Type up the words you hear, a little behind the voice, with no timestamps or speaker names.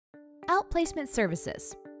Outplacement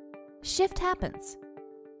services. Shift happens.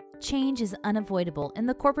 Change is unavoidable in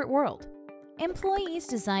the corporate world. Employees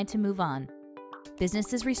decide to move on.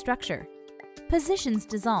 Businesses restructure. Positions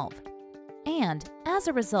dissolve. And, as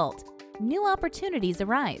a result, new opportunities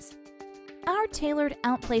arise. Our tailored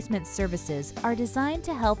outplacement services are designed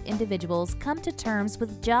to help individuals come to terms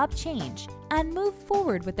with job change and move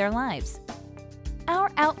forward with their lives. Our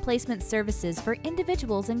outplacement services for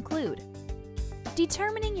individuals include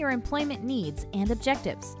determining your employment needs and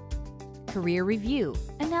objectives, career review,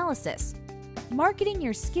 analysis, marketing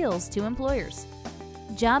your skills to employers,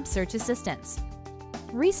 job search assistance,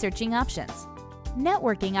 researching options,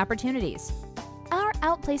 networking opportunities. Our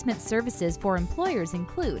outplacement services for employers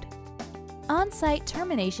include on-site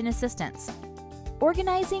termination assistance,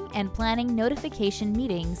 organizing and planning notification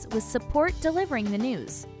meetings with support delivering the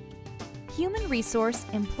news, human resource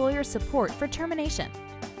employer support for termination,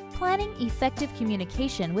 planning effective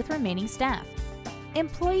communication with remaining staff,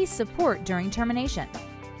 employee support during termination,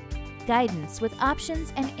 guidance with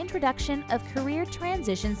options and introduction of career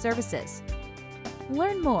transition services.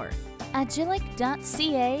 Learn more at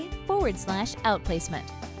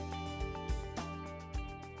agilec.ca/outplacement.